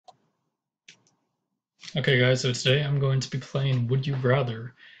Okay guys, so today I'm going to be playing Would You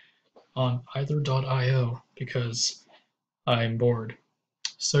Rather on either.io because I'm bored.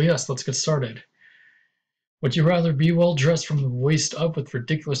 So yes, let's get started. Would you rather be well dressed from the waist up with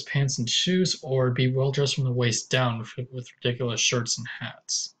ridiculous pants and shoes, or be well dressed from the waist down with ridiculous shirts and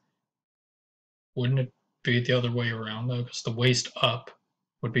hats? Wouldn't it be the other way around though? Because the waist up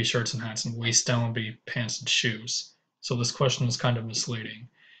would be shirts and hats and waist down would be pants and shoes. So this question is kind of misleading.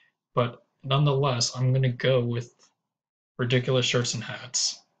 But nonetheless, I'm going to go with ridiculous shirts and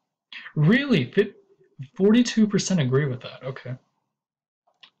hats. Really? 42% agree with that. Okay.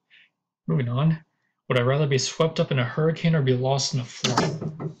 Moving on. Would I rather be swept up in a hurricane or be lost in a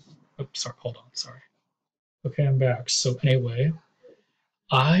flood? Oops, sorry. Hold on. Sorry. Okay, I'm back. So, anyway,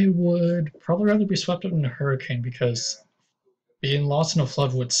 I would probably rather be swept up in a hurricane because being lost in a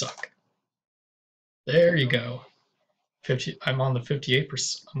flood would suck. There you go. 50. I'm on the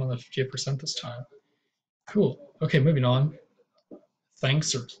 58%. I'm on the 58% this time. Cool. Okay, moving on.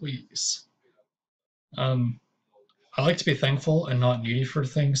 Thanks or please. Um, I like to be thankful and not needy for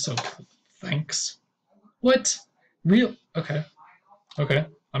things, so thanks. What? Real? Okay. Okay.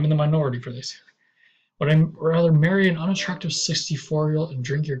 I'm in the minority for this here. Would I rather marry an unattractive 64-year-old and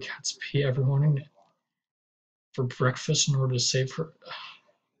drink your cat's pee every morning for breakfast in order to save her?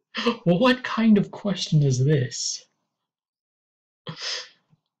 Well, what kind of question is this?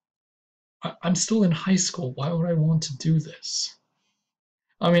 I'm still in high school. Why would I want to do this?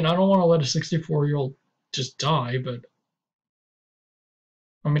 I mean, I don't want to let a 64-year-old just die, but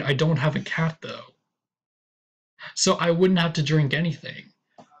I mean, I don't have a cat though. So I wouldn't have to drink anything.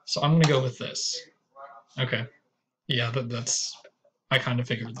 So I'm going to go with this. Okay. Yeah, that's. I kind of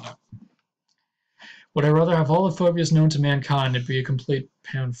figured that. Would I rather have all the phobias known to mankind and be a complete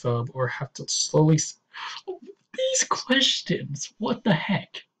panphobe, or have to slowly. These questions! What the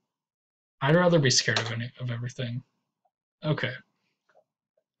heck? I'd rather be scared of everything. Okay.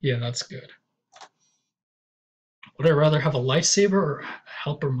 Yeah, that's good. Would I rather have a lightsaber or a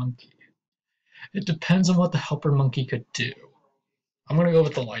helper monkey? It depends on what the helper monkey could do. I'm gonna go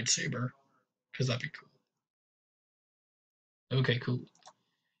with the lightsaber, because that'd be cool. Okay, cool.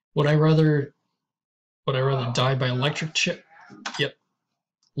 Would I rather die by electric chip? Yep.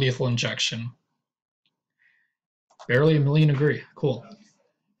 Lethal injection. Barely a million agree. Cool.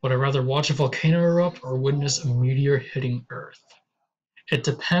 Would I rather watch a volcano erupt or witness a meteor hitting Earth? It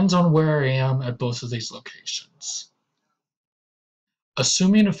depends on where I am at both of these locations.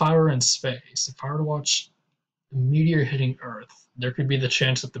 Assuming if I were in space, if I were to watch a meteor hitting Earth, there could be the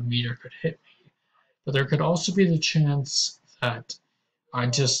chance that the meteor could hit me. But there could also be the chance that I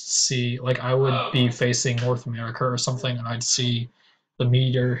just see, like, I would be facing North America or something, and I'd see the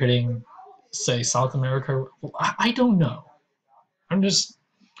meteor hitting, say, South America. I don't know. I'm just,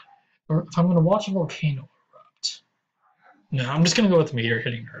 or if I'm going to watch a volcano erupt. No, I'm just going to go with meteor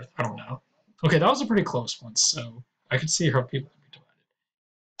hitting Earth. I don't know. Okay, that was a pretty close one, so I could see how people would be divided.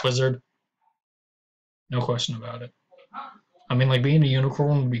 Blizzard, no question about it. I mean, like, being a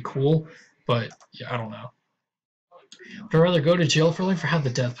unicorn would be cool, but yeah, I don't know. Would I rather go to jail for life or have the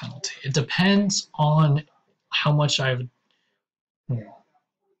death penalty? It depends on how much I've.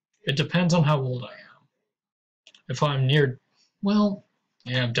 It depends on how old I am. If I'm near, well,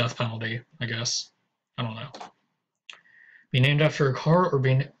 yeah, death penalty, I guess. I don't know. Be named after a car or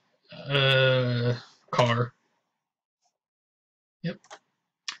being car. Yep.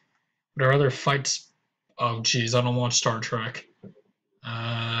 Would I rather fight? Oh, geez, I don't watch Star Trek.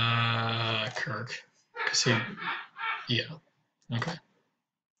 Kirk, because he, yeah, okay.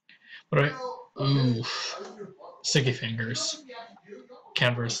 But oof, sticky fingers.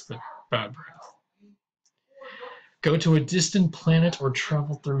 Can't verse the bad breath. Go to a distant planet or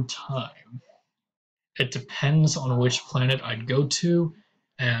travel through time. It depends on which planet I'd go to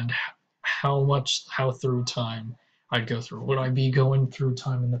and how through time I'd go through. Would I be going through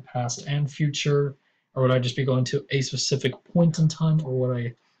time in the past and future, or would I just be going to a specific point in time, or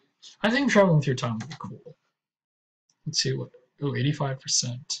would I think traveling through time would be cool. Let's see what. Oh,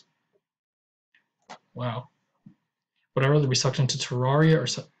 85%. Wow. Would I rather be sucked into Terraria or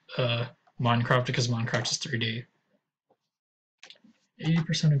Minecraft because Minecraft is 3D?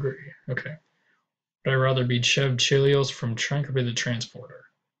 80% agree. Okay. Would I rather be Chev Chilios from Trank or be the Transporter?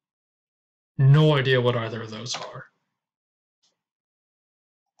 No idea what either of those are.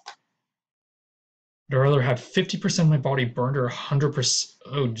 Would I rather have 50% of my body burned or 100%?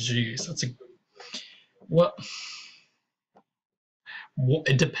 Oh, geez. That's a. What?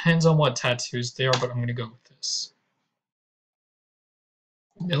 It depends on what tattoos they are, but I'm going to go with this.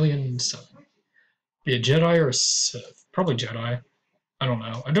 1,000,007. Be a Jedi or a Sith? Probably Jedi. I don't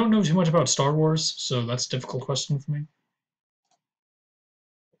know. I don't know too much about Star Wars, so that's a difficult question for me.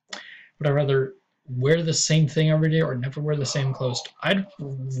 Would I rather wear the same thing every day or never wear the same clothes? I'd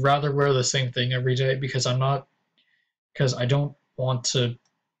rather wear the same thing every day because I don't want to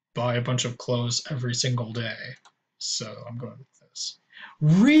buy a bunch of clothes every single day. So I'm going with this.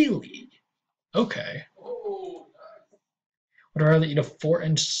 Really? Okay. Would I rather eat a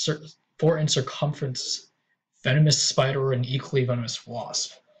 4-inch circumference venomous spider or an equally venomous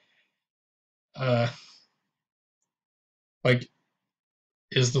wasp? Uh, like,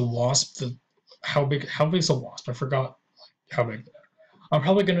 is the wasp the how big? How big is a wasp? I forgot how big. I'm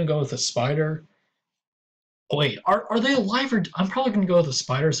probably gonna go with a spider. Wait, are they alive or? I'm probably gonna go with a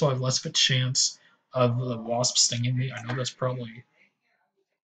spider, so I have less of a chance of the wasp stinging me. I know that's probably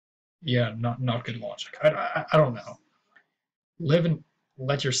not good logic. I don't know. Live and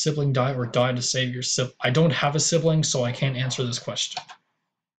let your sibling die or die to save your sibling. I don't have a sibling, so I can't answer this question.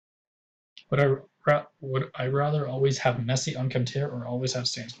 Would I rather always have messy, unkempt hair or always have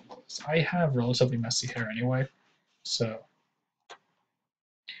stains on clothes? I have relatively messy hair anyway, so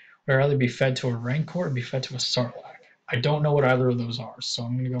would I rather be fed to a rancor or be fed to a sarlacc? I don't know what either of those are, so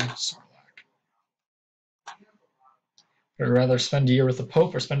I'm going to go with sarlacc. Would I rather spend a year with the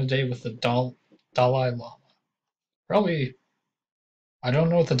Pope or spend a day with the Dalai Lama? Probably, I don't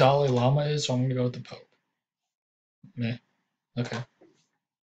know what the Dalai Lama is, so I'm going to go with the Pope. Meh. Okay.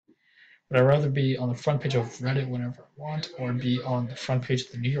 Would I rather be on the front page of Reddit whenever I want or be on the front page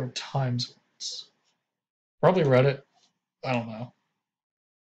of the New York Times once? Probably Reddit. I don't know.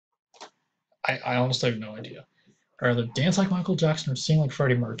 I honestly have no idea. I'd rather dance like Michael Jackson or sing like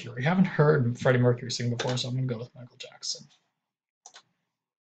Freddie Mercury. I haven't heard Freddie Mercury sing before, so I'm going to go with Michael Jackson.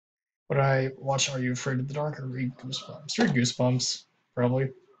 Would I watch Are You Afraid of the Dark or read Goosebumps? Read Goosebumps, probably.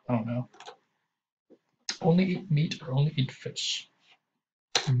 I don't know. Only eat meat or only eat fish?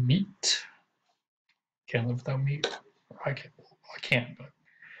 Meat. Can't live without meat. I can't, but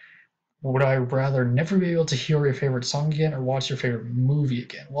would I rather never be able to hear your favorite song again or watch your favorite movie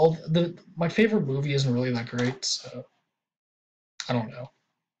again? Well, my favorite movie isn't really that great, so I don't know.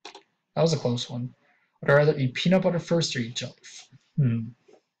 That was a close one. Would I rather eat peanut butter first or eat jelly?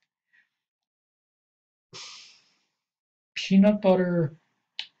 Peanut butter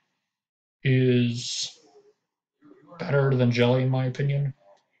is better than jelly in my opinion,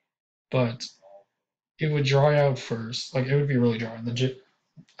 but it would dry out first. Like it would be really dry.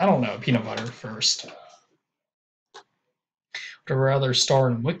 I don't know, peanut butter first. Would I rather star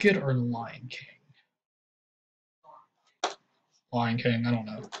in Wicked or in Lion King? Lion King, I don't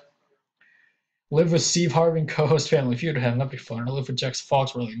know. Live with Steve Harvey and co-host Family Feud with him, that'd be fun. Or live with Jax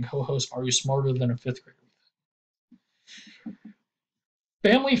Foxworthy and co-host Are You Smarter Than a Fifth Grader?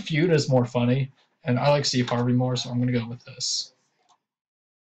 Family Feud is more funny, and I like Steve Harvey more, so I'm gonna go with this.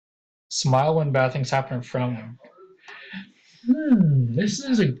 Smile when bad things happen or frown when. This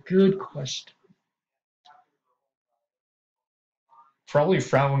is a good question. Probably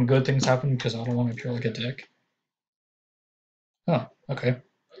frown when good things happen because I don't want to appear like a dick. Huh, okay.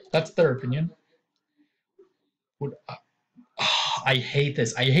 That's their opinion. I hate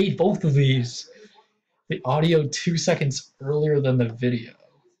this. I hate both of these. The audio 2 seconds earlier than the video.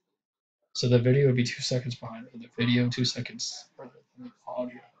 So the video would be 2 seconds behind, or the video 2 seconds further than the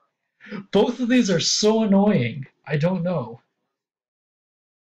audio. Both of these are so annoying. I don't know.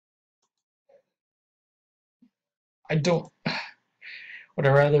 I don't. Would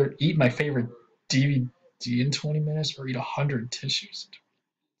I rather eat my favorite DVD in 20 minutes or eat 100 tissues?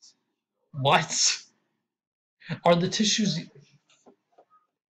 What? Are the tissues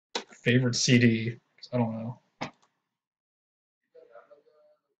favorite CD? I don't know.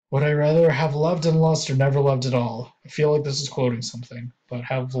 Would I rather have loved and lost or never loved at all? I feel like this is quoting something, but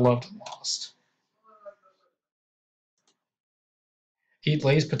have loved and lost. Eat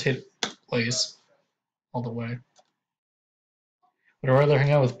Lay's potato Lay's all the way. Would I rather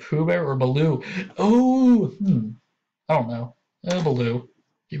hang out with Pooh Bear or Baloo? Oh, I don't know. Baloo.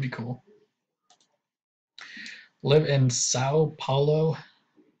 He'd be cool. Live in Sao Paulo.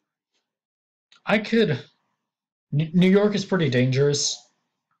 I could. New York is pretty dangerous,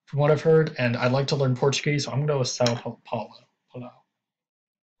 from what I've heard, and I'd like to learn Portuguese, so I'm gonna go with Sao Paulo.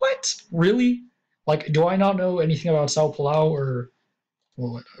 What? Really? Like, do I not know anything about Sao Paulo or?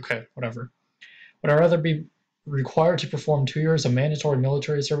 Well, okay, whatever. Would I rather be required to perform 2 years of mandatory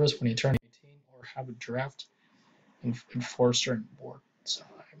military service when you turn 18, or have a draft enforced during war time?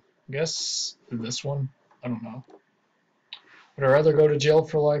 I guess this one. I don't know. Would I rather go to jail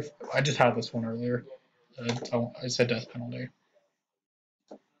for life? I just had this one earlier. I said death penalty.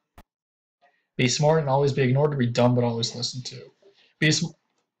 Be smart and always be ignored, or be dumb but always listened to. Be sm-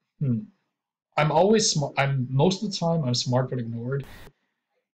 I'm always smart. I'm most of the time I'm smart but ignored.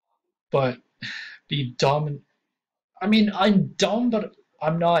 But be dumb. I mean, I'm dumb, but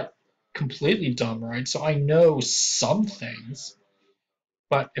I'm not completely dumb, right? So I know some things.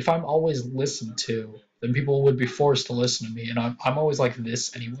 But if I'm always listened to, then people would be forced to listen to me, and I'm always like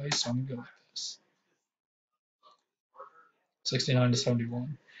this anyway. So I'm gonna go with this. 69 to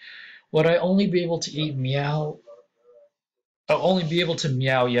 71. Would I only be able to eat meow? I'll only be able to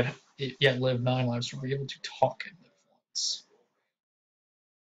meow yet live 9 lives, or be able to talk and live once.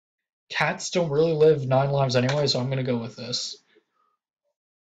 Cats don't really live 9 lives anyway, so I'm gonna go with this.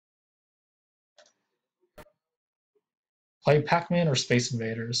 Play Pac-Man or Space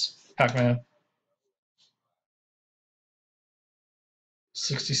Invaders? Pac-Man.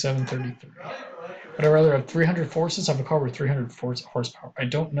 6733. Would I rather have 300 forces, have a car with 300 horsepower? I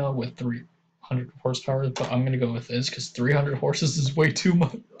don't know what 300 horsepower is, but I'm gonna go with this because 300 horses is way too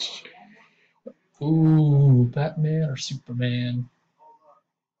much. Ooh, Batman or Superman?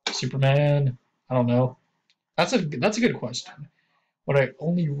 Superman. I don't know. That's a good question. Would I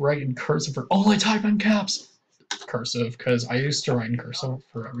only write in cursive or only type in caps? Cursive, because I used to write in cursive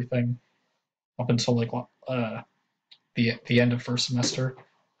for everything up until like the end of first semester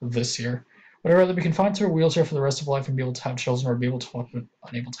this year. Would I rather be confined to a wheelchair for the rest of life and be able to have children, or be able to walk but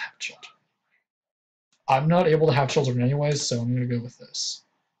unable to have children? I'm not able to have children anyways, so I'm going to go with this.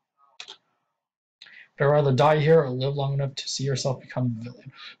 Would I rather die here or live long enough to see yourself become the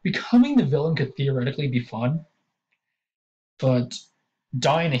villain? Becoming the villain could theoretically be fun, but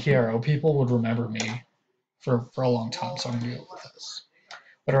dying a hero, people would remember me for a long time, so I'm going to go with this.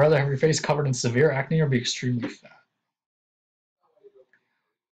 Would I rather have your face covered in severe acne or be extremely fat?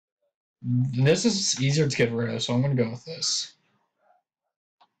 This is easier to get rid of, so I'm going to go with this.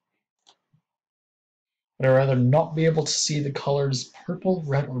 Would I rather not be able to see the colors purple,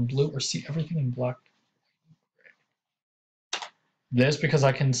 red, or blue, or see everything in black? This, because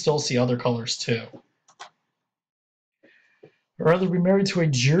I can still see other colors too. I'd rather be married to a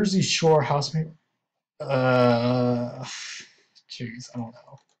Jersey Shore housemate. Jeez, I don't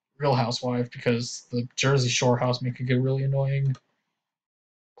know. Real Housewife, because the Jersey Shore housemate could get really annoying.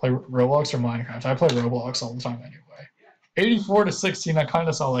 Play Roblox or Minecraft? I play Roblox all the time anyway. 84 to 16, I kind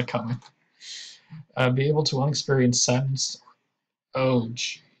of saw that coming. Be able to unexperience sadness. Oh,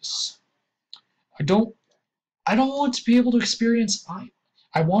 jeez. I don't want to be able to experience.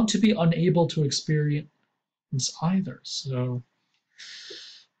 I want to be unable to experience either. So,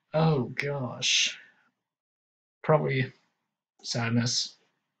 oh gosh, probably sadness.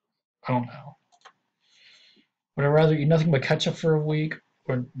 I don't know. Would I rather eat nothing but ketchup for a week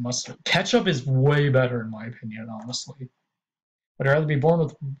or mustard? Ketchup is way better in my opinion, honestly. Would I rather be born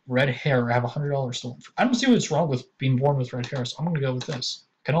with red hair or have $100 stolen? I don't see what's wrong with being born with red hair, so I'm gonna go with this.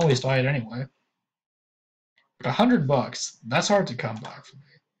 Can always dye it anyway. But $100, that's hard to come by for me.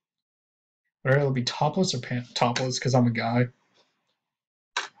 Would I rather be topless or topless because I'm a guy?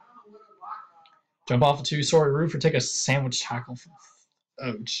 Jump off a two-story roof or take a sandwich tackle from...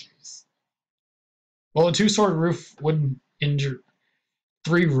 Oh, jeez. Well, a two-story roof wouldn't injure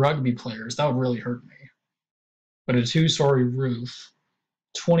 3 rugby players. That would really hurt me. But a two-story roof,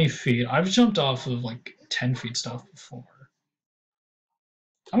 20 feet. I've jumped off of like 10 feet stuff before.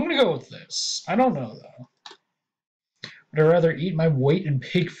 I'm going to go with this. I don't know, though. Would I rather eat my weight in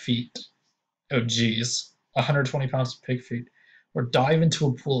pig feet? Oh, geez. 120 pounds of pig feet. Or dive into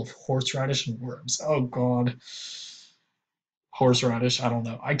a pool of horseradish and worms. Oh, God. Horseradish, I don't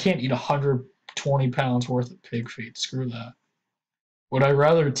know. I can't eat 120 pounds worth of pig feet. Screw that. Would I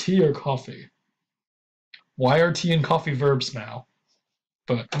rather tea or coffee? Why are tea and coffee verbs now?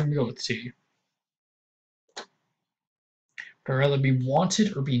 But I'm gonna go with tea. Would I rather be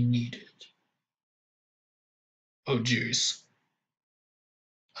wanted or be needed? Oh, jeez.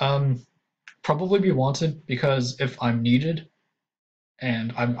 Probably be wanted, because if I'm needed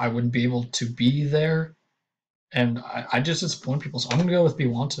and I wouldn't be able to be there, and I just disappoint people, so I'm gonna go with be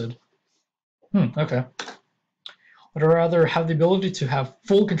wanted. Okay. Would I rather have the ability to have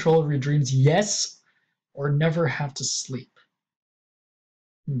full control of your dreams? Yes, or never have to sleep?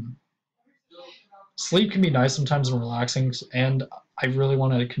 Sleep can be nice sometimes and relaxing, and I really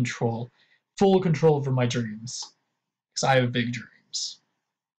want to full control over my dreams, because I have big dreams.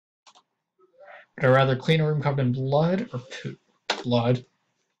 Would I rather clean a room covered in blood or poop? Blood.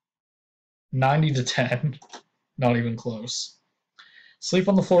 90 to 10. Not even close. Sleep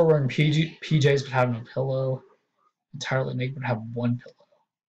on the floor wearing PJs but have no pillow. Entirely naked but have one pillow.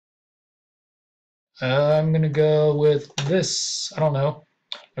 I'm gonna go with this. I don't know.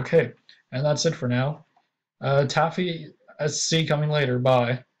 Okay, and that's it for now. Taffy, See you coming later.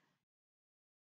 Bye.